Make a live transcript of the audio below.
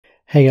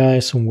Hey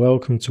guys, and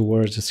welcome to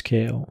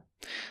WordsAtScale.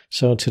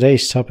 So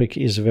today's topic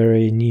is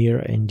very near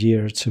and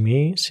dear to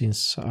me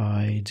since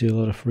I do a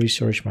lot of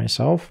research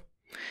myself,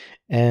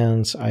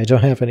 and I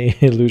don't have any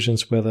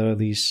illusions whether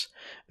this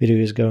video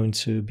is going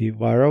to be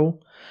viral.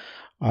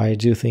 I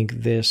do think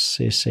this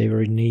is a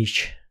very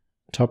niche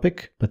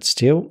topic, but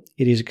still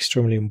it is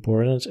extremely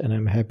important, and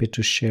I'm happy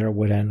to share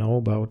what I know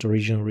about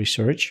original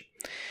research,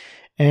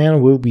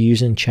 and we'll be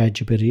using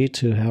ChatGPT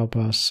to help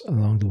us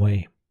along the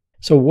way.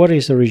 So what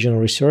is original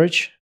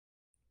research?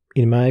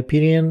 In my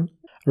opinion,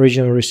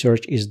 original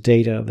research is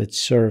data that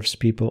serves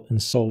people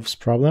and solves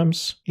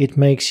problems. It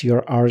makes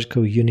your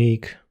article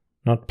unique,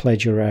 not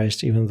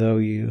plagiarized, even though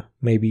you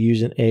may be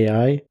using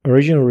AI.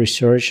 Original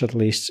research, at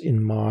least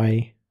in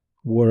my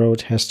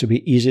world, has to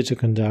be easy to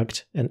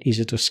conduct and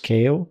easy to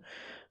scale.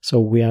 So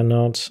we are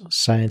not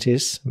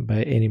scientists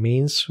by any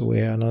means.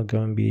 We are not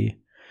going to be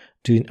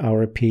doing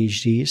our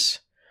PhDs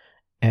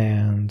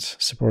and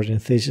supporting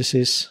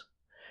theses.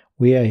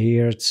 We are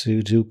here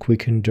to do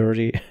quick and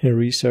dirty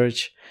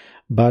research,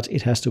 but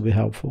it has to be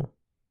helpful.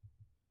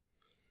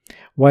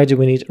 Why do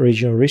we need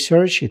original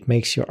research? It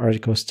makes your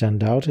article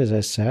stand out, as I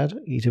said.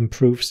 It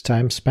improves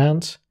time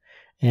spent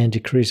and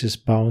decreases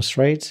bounce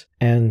rate.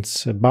 And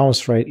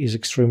bounce rate is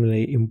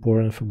extremely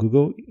important for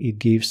Google. It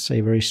gives a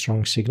very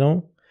strong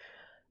signal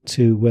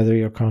to whether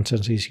your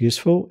content is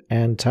useful.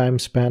 And time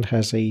spent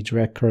has a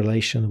direct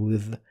correlation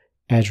with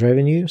ad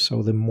revenue.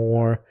 So the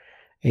more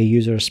a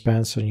user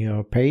spends on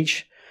your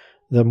page,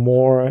 the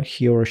more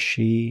he or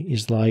she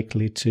is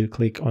likely to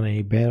click on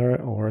a banner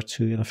or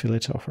to an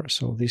affiliate offer.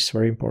 So this is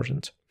very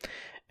important.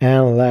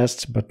 And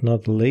last but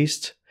not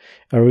least,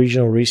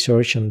 original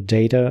research and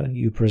data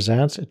you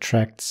present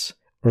attracts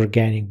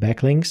organic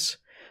backlinks.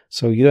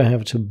 So you don't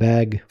have to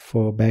beg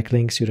for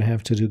backlinks. You don't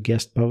have to do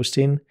guest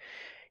posting.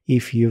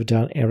 If you've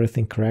done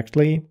everything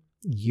correctly,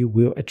 you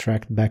will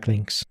attract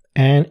backlinks.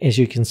 And as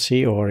you can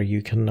see, or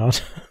you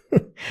cannot,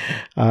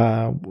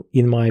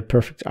 in my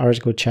perfect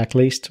article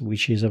checklist,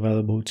 which is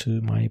available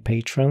to my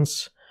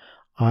patrons,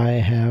 I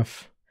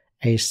have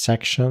a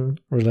section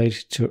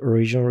related to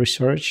original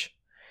research.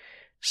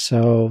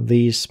 So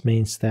this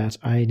means that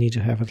I need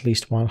to have at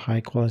least one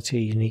high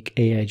quality unique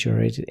AI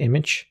generated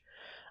image.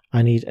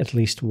 I need at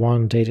least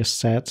one data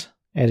set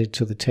added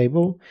to the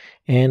table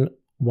and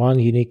one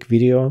unique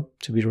video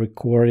to be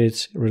recorded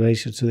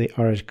related to the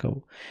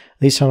article.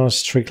 These are not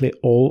strictly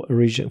all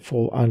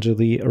fall under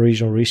the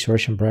original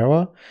research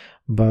umbrella,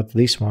 but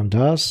this one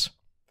does,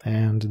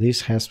 and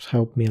this has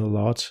helped me a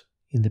lot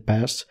in the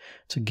past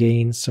to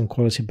gain some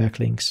quality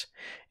backlinks.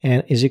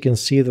 And as you can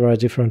see, there are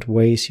different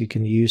ways you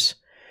can use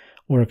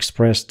or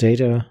express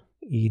data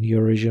in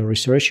your original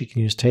research. You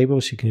can use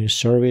tables, you can use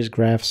surveys,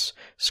 graphs,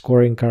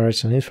 scoring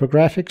cards, and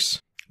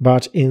infographics.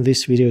 But in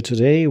this video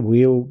today,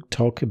 we'll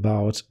talk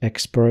about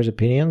expert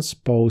opinions,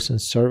 polls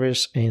and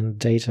surveys, and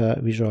data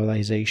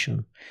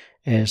visualization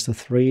as the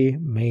three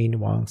main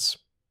ones.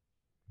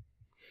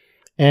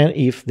 And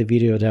if the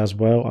video does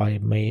well, I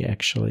may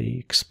actually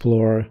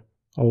explore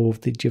all of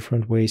the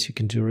different ways you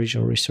can do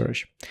original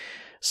research.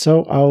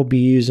 So I'll be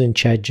using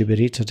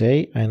ChatGPT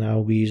today, and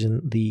I'll be using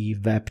the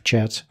web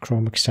chat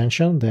Chrome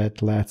extension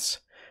that lets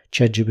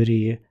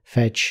ChatGPT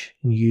fetch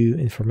new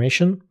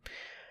information.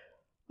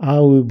 I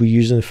will be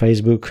using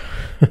Facebook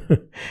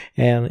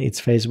and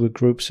its Facebook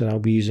groups, and I'll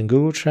be using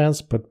Google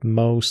Trends, but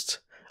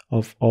most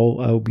of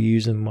all, I'll be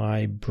using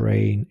my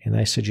brain, and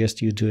I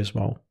suggest you do as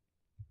well.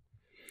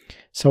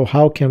 So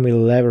how can we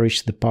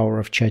leverage the power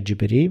of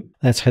ChatGPT?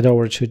 Let's head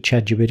over to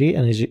ChatGPT,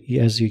 and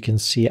as you can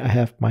see, I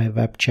have my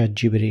web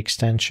ChatGPT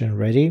extension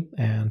ready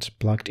and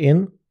plugged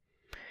in.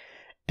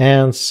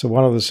 And so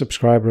one of the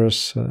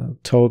subscribers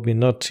told me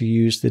not to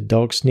use the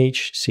dogs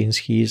niche since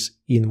he's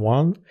in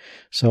one.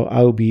 So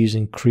I will be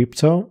using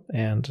crypto,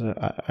 and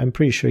I'm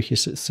pretty sure he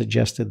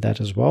suggested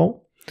that as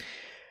well.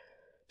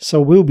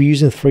 So we'll be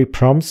using 3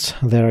 prompts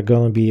that are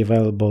going to be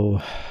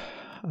available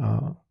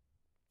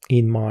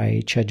in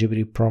my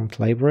ChatGPT prompt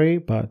library,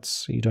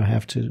 but you don't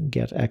have to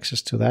get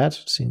access to that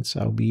since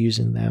I'll be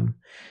using them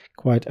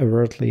quite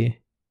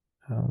overtly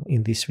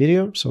in this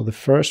video. So the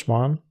first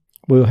one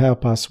will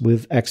help us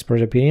with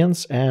expert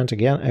opinions. And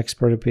again,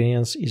 expert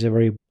opinions is a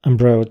very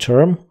umbrella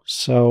term.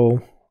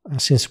 So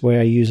since we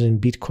are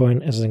using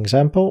Bitcoin as an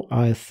example,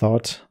 I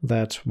thought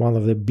that one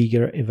of the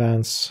bigger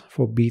events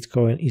for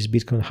Bitcoin is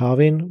Bitcoin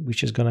halving,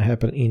 which is going to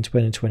happen in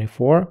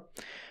 2024.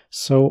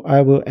 So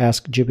I will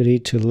ask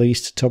GPT to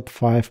list top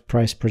 5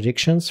 price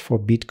predictions for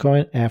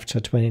Bitcoin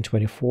after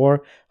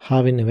 2024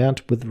 halving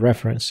event with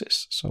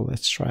references. So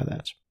let's try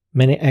that.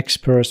 Many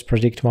experts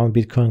predict one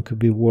Bitcoin could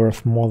be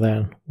worth more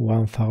than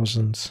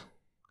 $100,000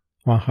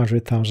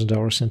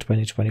 in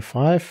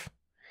 2025.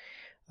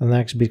 The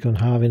next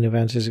Bitcoin halving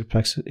event is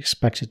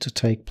expected to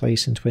take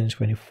place in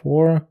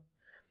 2024.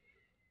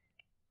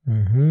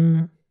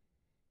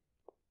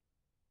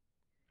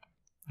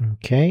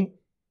 Okay.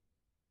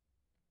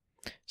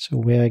 So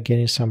we are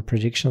getting some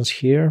predictions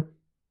here.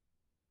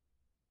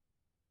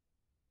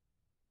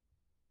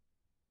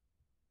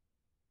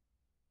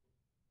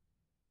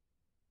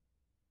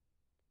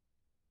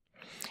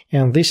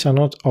 And these are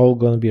not all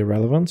going to be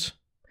relevant.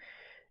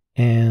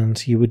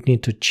 And you would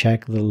need to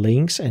check the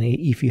links. And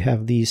if you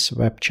have this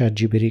web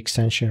ChatGPT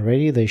extension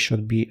ready, they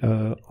should be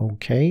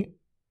okay.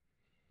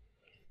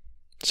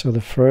 So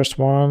the first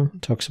one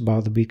talks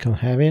about the Bitcoin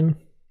halving.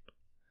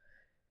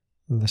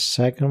 The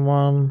second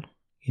one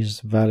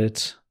is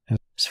valid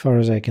as far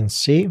as I can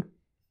see.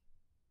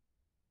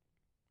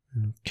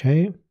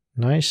 Okay,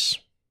 nice.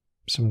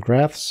 Some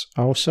graphs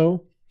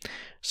also.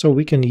 So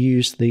we can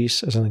use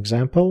this as an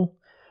example.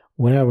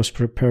 When I was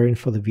preparing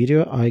for the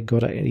video, I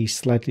got a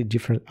slightly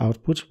different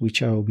output,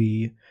 which I will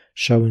be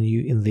showing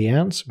you in the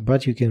end,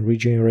 but you can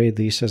regenerate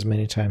this as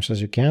many times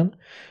as you can.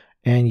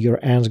 And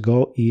your end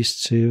goal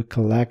is to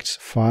collect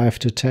 5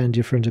 to 10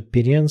 different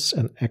opinions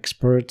and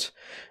expert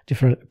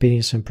different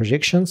opinions and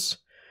predictions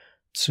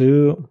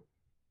to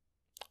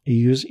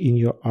use in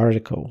your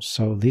article.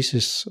 So this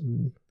is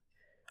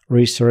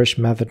research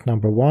method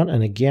number 1.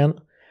 And again,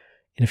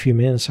 in a few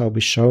minutes, I'll be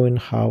showing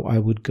how I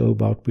would go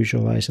about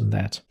visualizing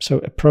that. So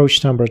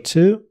approach number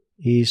 2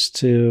 is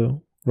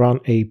to run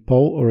a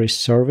poll or a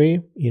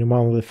survey in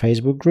one of the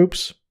Facebook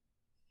groups.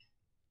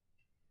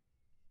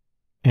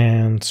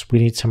 And we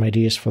need some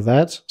ideas for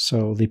that.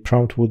 So the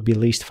prompt would be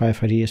list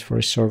 5 ideas for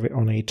a survey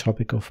on a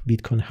topic of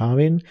Bitcoin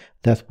halving.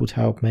 That would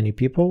help many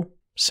people.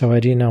 So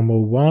idea number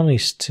 1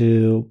 is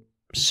to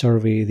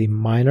survey the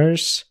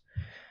miners.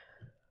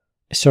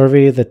 A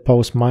survey that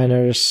polls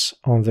miners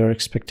on their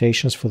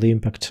expectations for the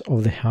impact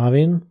of the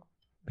halving,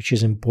 which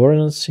is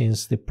important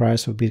since the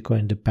price of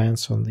Bitcoin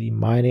depends on the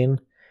mining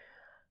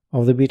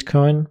of the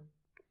Bitcoin.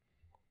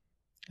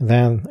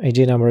 Then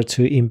idea number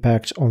 2,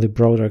 impact on the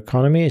broader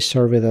economy, a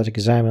survey that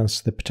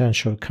examines the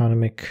potential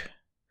economic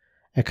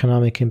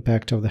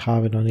impact of the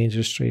halving on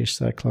industries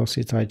that are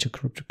closely tied to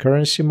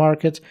cryptocurrency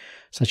market,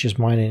 such as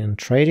mining and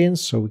trading.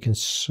 So we can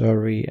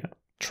survey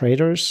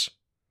traders.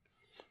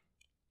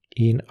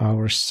 In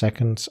our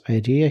second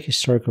idea,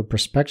 historical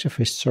perspective,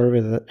 a survey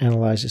that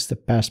analyzes the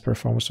past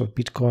performance of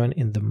Bitcoin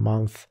in the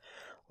month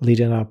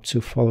leading up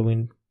to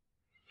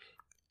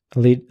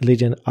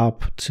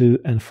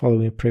and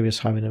following previous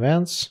halving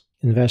events.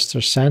 Investor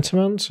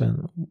sentiment,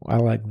 and I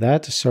like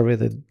that, a survey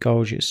that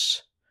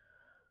gauges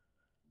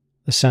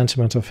the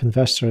sentiment of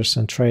investors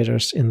and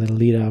traders in the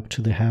lead up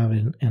to the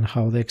halving and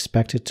how they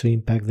expect it to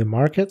impact the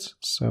market.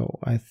 So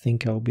I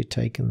think I'll be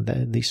taking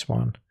this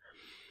one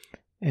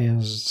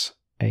as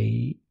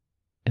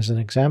an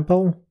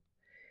example.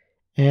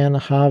 And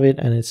halving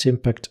and its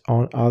impact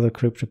on other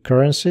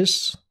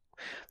cryptocurrencies.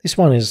 This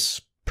one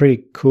is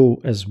pretty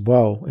cool as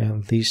well,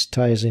 and this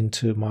ties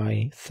into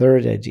my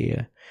third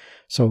idea.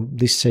 So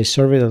this is a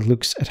survey that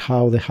looks at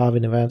how the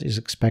halving event is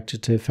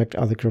expected to affect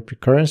other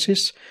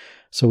cryptocurrencies.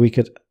 So we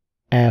could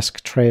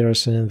ask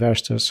traders and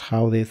investors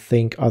how they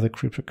think other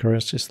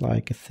cryptocurrencies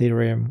like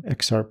Ethereum,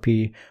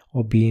 XRP,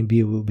 or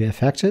BNB will be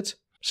affected.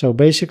 So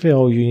basically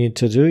all you need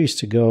to do is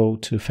to go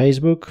to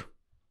Facebook,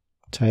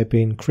 type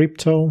in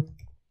crypto,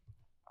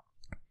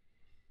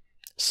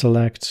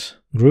 select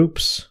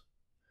groups,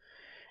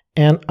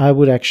 and I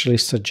would actually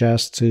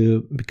suggest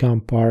to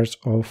become part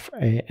of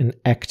an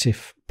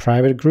active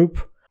private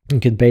group.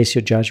 You can base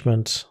your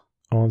judgment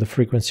on the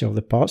frequency of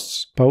the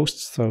posts.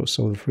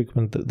 So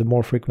the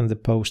more frequent the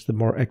post, the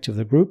more active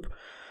the group.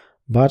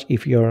 But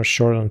if you're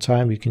short on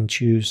time, you can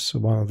choose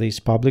one of these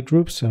public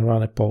groups and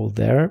run a poll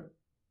there.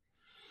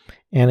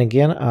 And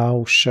again,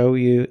 I'll show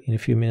you in a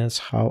few minutes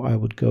how I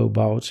would go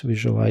about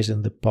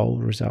visualizing the poll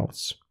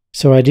results.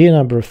 So idea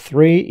number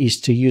 3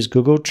 is to use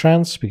Google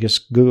Trends, because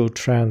Google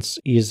Trends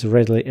is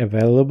readily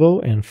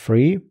available and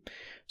free.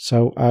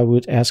 So I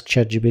would ask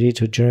ChatGPT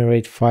to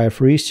generate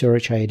 5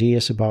 research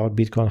ideas about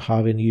Bitcoin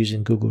halving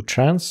using Google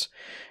Trends.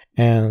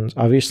 And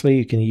obviously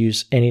you can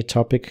use any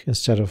topic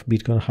instead of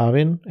Bitcoin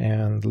halving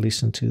and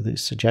listen to the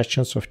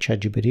suggestions of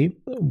ChatGPT.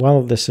 One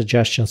of the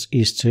suggestions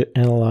is to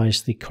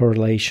analyze the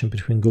correlation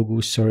between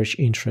Google search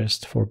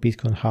interest for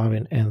Bitcoin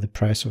halving and the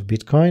price of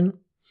Bitcoin.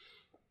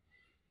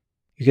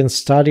 You can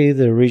study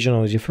the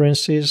regional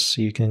differences.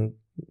 You can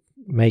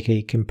make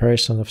a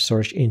comparison of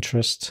search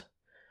interest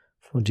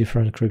for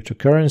different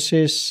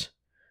cryptocurrencies.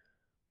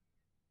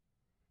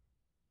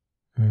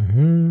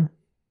 And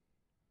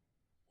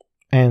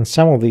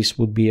some of these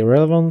would be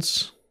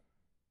irrelevant.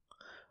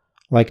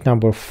 Like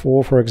number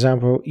 4, for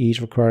example,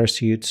 it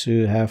requires you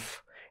to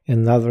have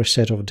another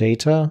set of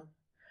data,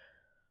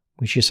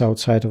 which is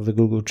outside of the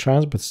Google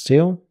Trends, but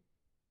still.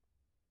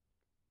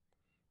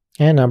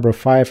 And number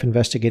 5,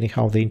 investigating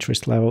how the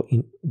interest level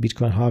in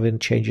Bitcoin halving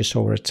changes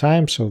over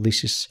time. So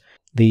this is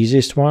the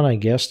easiest one, I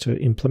guess, to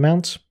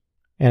implement.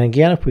 And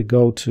again, if we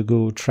go to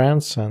Google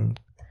Trends and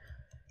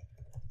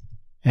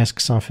ask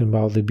something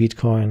about the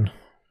Bitcoin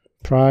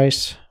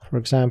price, for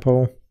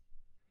example,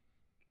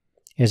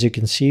 as you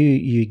can see,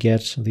 you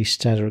get the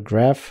standard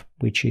graph,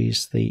 which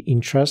is the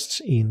interest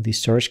in the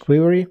search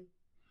query.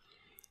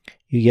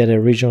 You get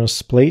a regional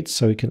split,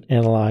 so you can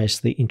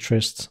analyze the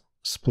interest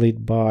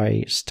split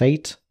by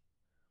state.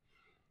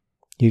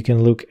 You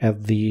can look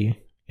at the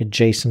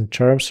adjacent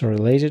terms or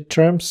related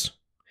terms,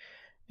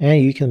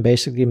 and you can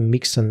basically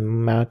mix and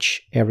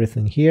match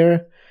everything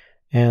here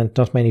and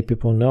not many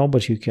people know,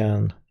 but you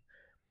can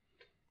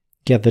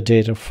get the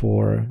data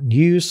for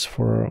news,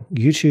 for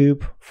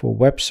YouTube, for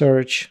web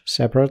search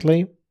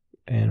separately.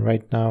 And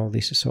right now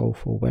this is all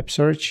for web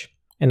search.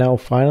 And now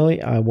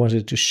finally, I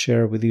wanted to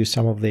share with you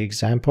some of the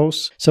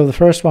examples. So the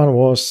first one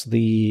was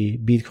the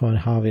Bitcoin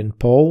halving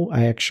poll.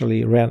 I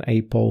actually ran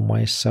a poll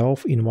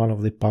myself in one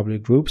of the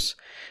public groups,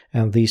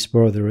 and these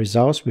were the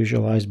results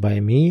visualized by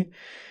me.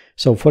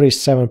 So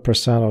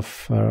 47%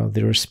 of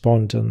the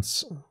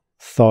respondents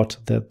thought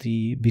that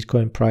the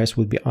Bitcoin price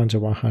would be under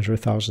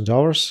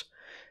 $100,000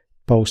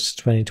 post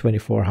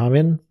 2024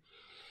 halving.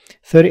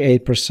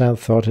 38%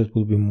 thought it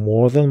would be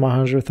more than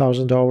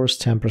 $100,000,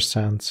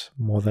 10%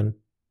 more than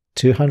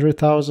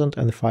 200,000,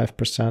 and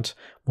 5%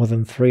 more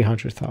than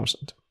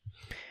 300,000.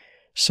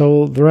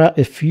 So there are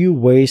a few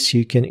ways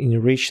you can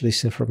enrich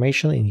this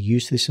information and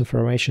use this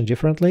information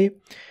differently.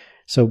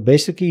 So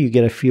basically you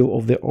get a feel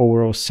of the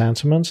overall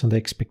sentiments and the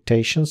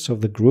expectations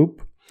of the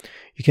group.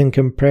 You can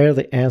compare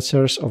the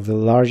answers of the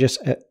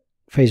largest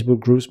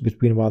Facebook groups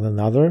between one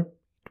another.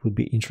 It would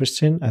be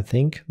interesting, I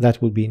think. That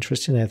would be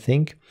interesting, I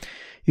think.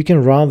 You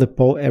can run the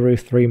poll every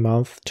 3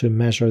 months to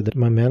measure the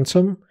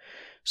momentum.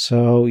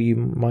 So you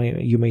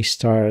may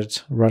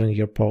start running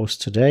your polls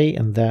today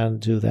and then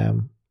do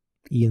them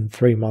in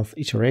 3-month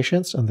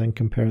iterations and then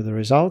compare the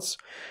results.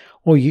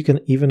 Or you can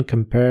even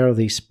compare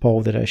this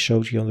poll that I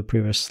showed you on the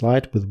previous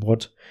slide with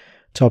what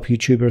top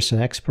YouTubers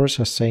and experts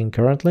are saying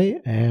currently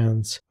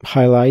and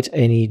highlight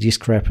any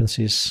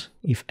discrepancies,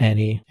 if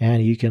any,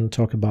 and you can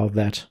talk about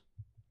that.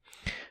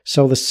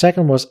 So the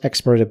second was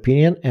expert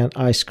opinion, and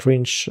I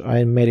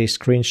made a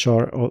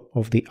screenshot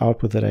of the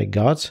output that I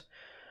got.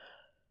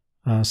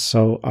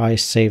 So I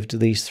saved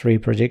these 3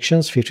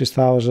 predictions,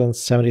 50,000,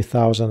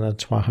 70,000,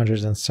 and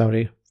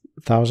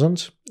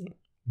 170,000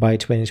 by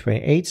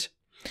 2028.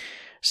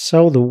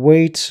 So the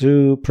way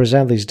to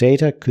present this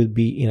data could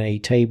be in a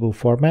table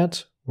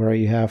format, where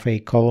you have a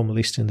column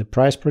listing the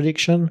price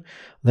prediction,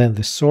 then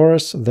the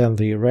source, then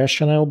the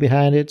rationale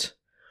behind it.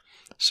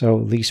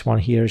 So this one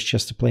here is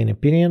just a plain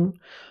opinion,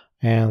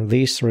 and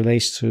this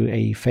relates to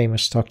a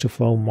famous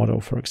stock-to-flow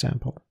model, for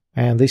example.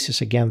 And this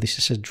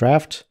is a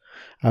draft.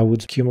 I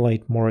would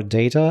accumulate more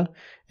data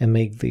and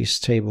make this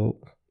table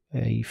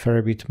a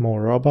fair bit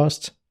more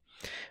robust.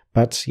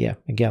 But yeah,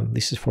 again,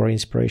 this is for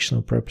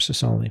inspirational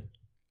purposes only.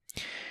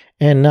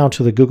 And now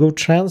to the Google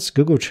Trends.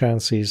 Google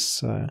Trends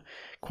is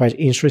quite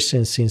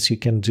interesting since you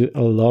can do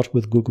a lot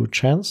with Google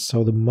Trends.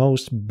 So the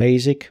most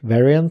basic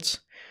variant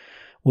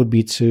would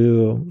be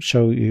to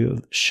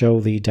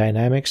show the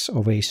dynamics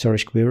of a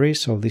search query.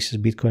 So this is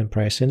Bitcoin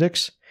price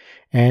index.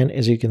 And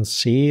as you can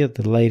see,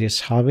 the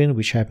latest halving,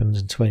 which happened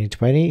in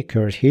 2020,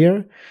 occurred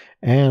here,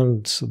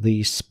 and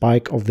the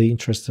spike of the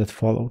interest that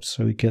followed.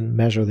 So you can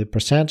measure the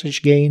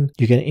percentage gain.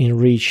 You can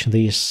enrich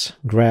this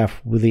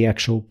graph with the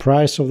actual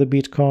price of the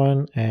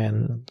Bitcoin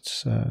and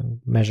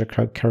measure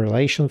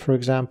correlation, for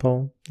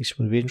example. This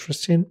would be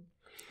interesting.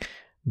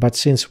 But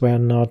since we're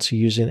not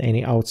using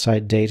any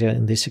outside data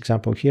in this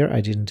example here,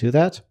 I didn't do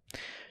that.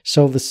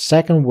 So the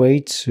second way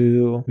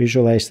to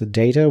visualize the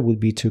data would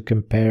be to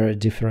compare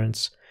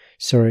different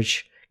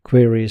search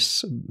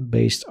queries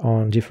based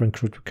on different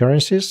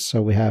cryptocurrencies.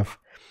 So we have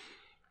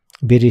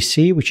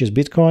BTC, which is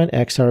Bitcoin,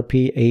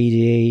 XRP,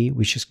 ADA,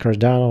 which is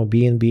Cardano,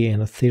 BNB,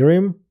 and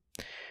Ethereum.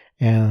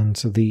 And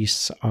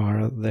these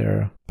are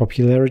their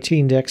popularity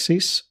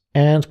indexes.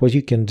 And what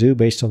you can do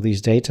based on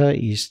these data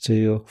is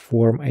to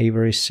form a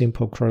very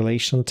simple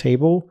correlation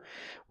table,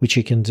 which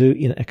you can do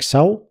in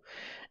Excel.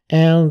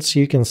 And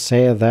you can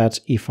say that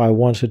if I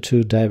wanted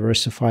to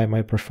diversify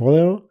my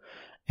portfolio,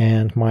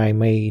 and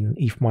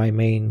if my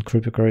main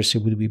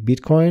cryptocurrency would be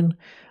Bitcoin,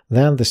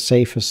 then the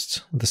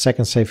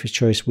second safest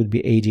choice would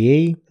be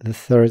ADA. The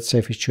third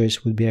safest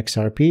choice would be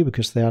XRP,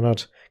 because they are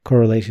not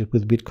correlated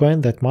with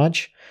Bitcoin that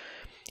much.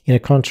 In a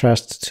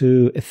contrast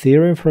to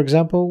Ethereum, for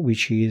example,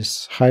 which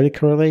is highly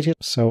correlated.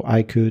 So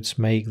I could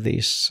make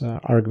this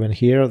argument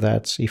here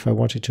that if I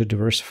wanted to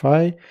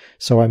diversify,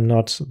 so I'm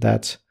not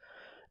that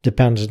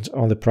dependent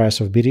on the price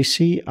of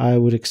BTC, I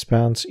would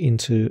expand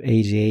into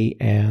ADA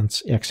and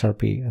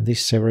XRP. And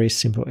this is a very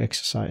simple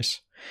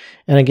exercise.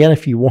 And again,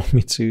 if you want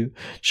me to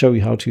show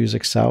you how to use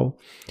Excel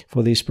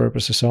for these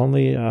purposes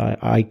only,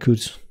 I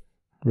could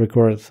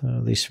record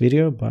this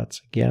video, but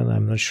again,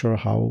 I'm not sure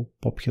how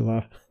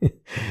popular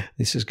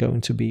this is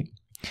going to be.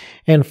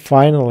 And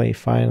finally,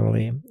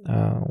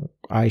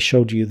 I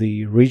showed you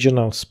the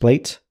regional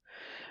split.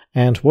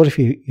 And what if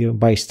you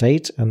by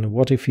state, and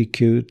what if you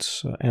could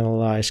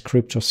analyze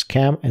crypto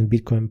scam and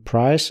Bitcoin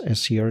price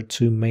as your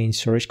 2 main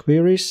search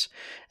queries,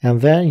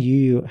 and then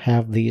you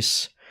have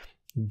this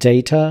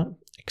data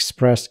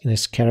expressed in a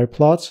scatter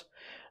plot.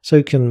 So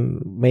you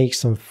can make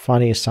some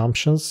funny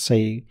assumptions.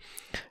 Say,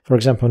 for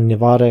example,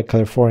 Nevada,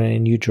 California,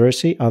 and New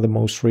Jersey are the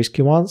most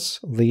risky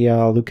ones. They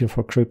are looking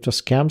for crypto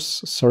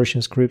scams,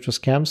 searching crypto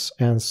scams,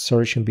 and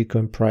searching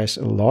Bitcoin price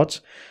a lot.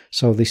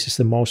 So this is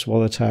the most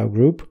volatile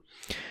group.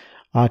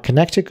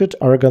 Connecticut,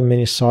 Oregon,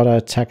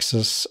 Minnesota,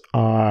 Texas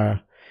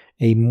are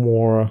a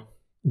more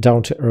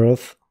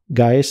down-to-earth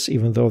guys,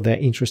 even though they're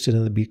interested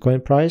in the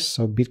Bitcoin price.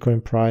 So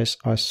Bitcoin price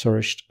are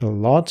searched a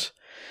lot,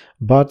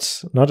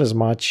 but not as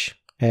much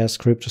as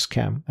crypto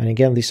scam. And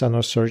again, these are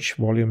not search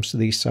volumes,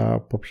 these are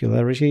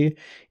popularity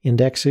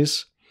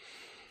indexes.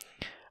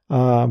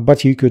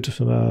 But you could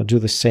do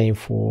the same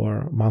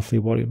for monthly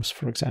volumes,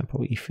 for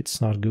example, if it's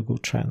not Google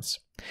Trends.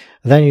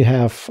 Then you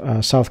have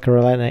South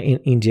Carolina and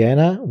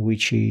Indiana,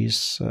 which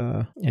is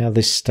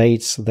the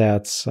states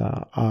that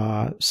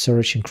are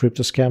searching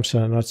crypto scams, so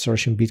are not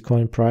searching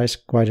Bitcoin price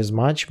quite as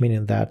much,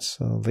 meaning that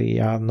they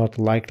are not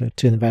likely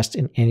to invest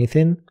in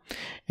anything.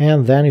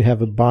 And then you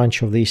have a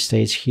bunch of these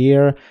states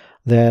here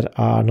that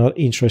are not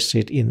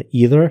interested in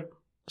either.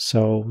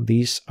 So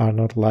these are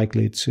not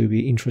likely to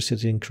be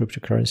interested in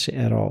cryptocurrency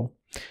at all.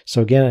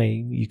 So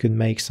again, you can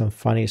make some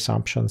funny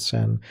assumptions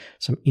and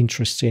some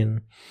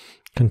interesting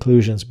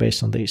conclusions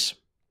based on this.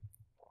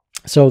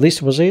 So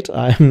this was it.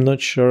 I'm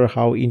not sure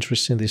how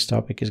interesting this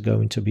topic is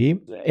going to be.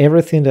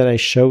 Everything that I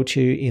showed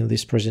you in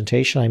this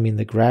presentation, I mean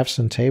the graphs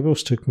and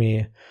tables, took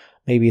me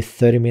maybe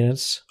 30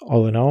 minutes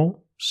all in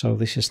all. So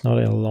this is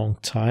not a long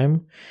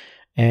time.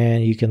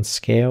 And you can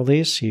scale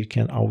this, you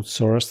can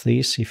outsource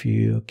this if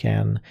you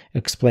can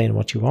explain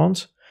what you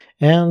want.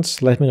 And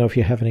let me know if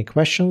you have any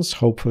questions.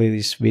 Hopefully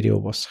this video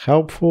was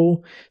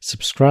helpful.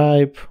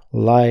 Subscribe,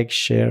 like,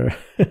 share,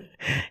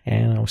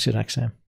 and I'll see you next time.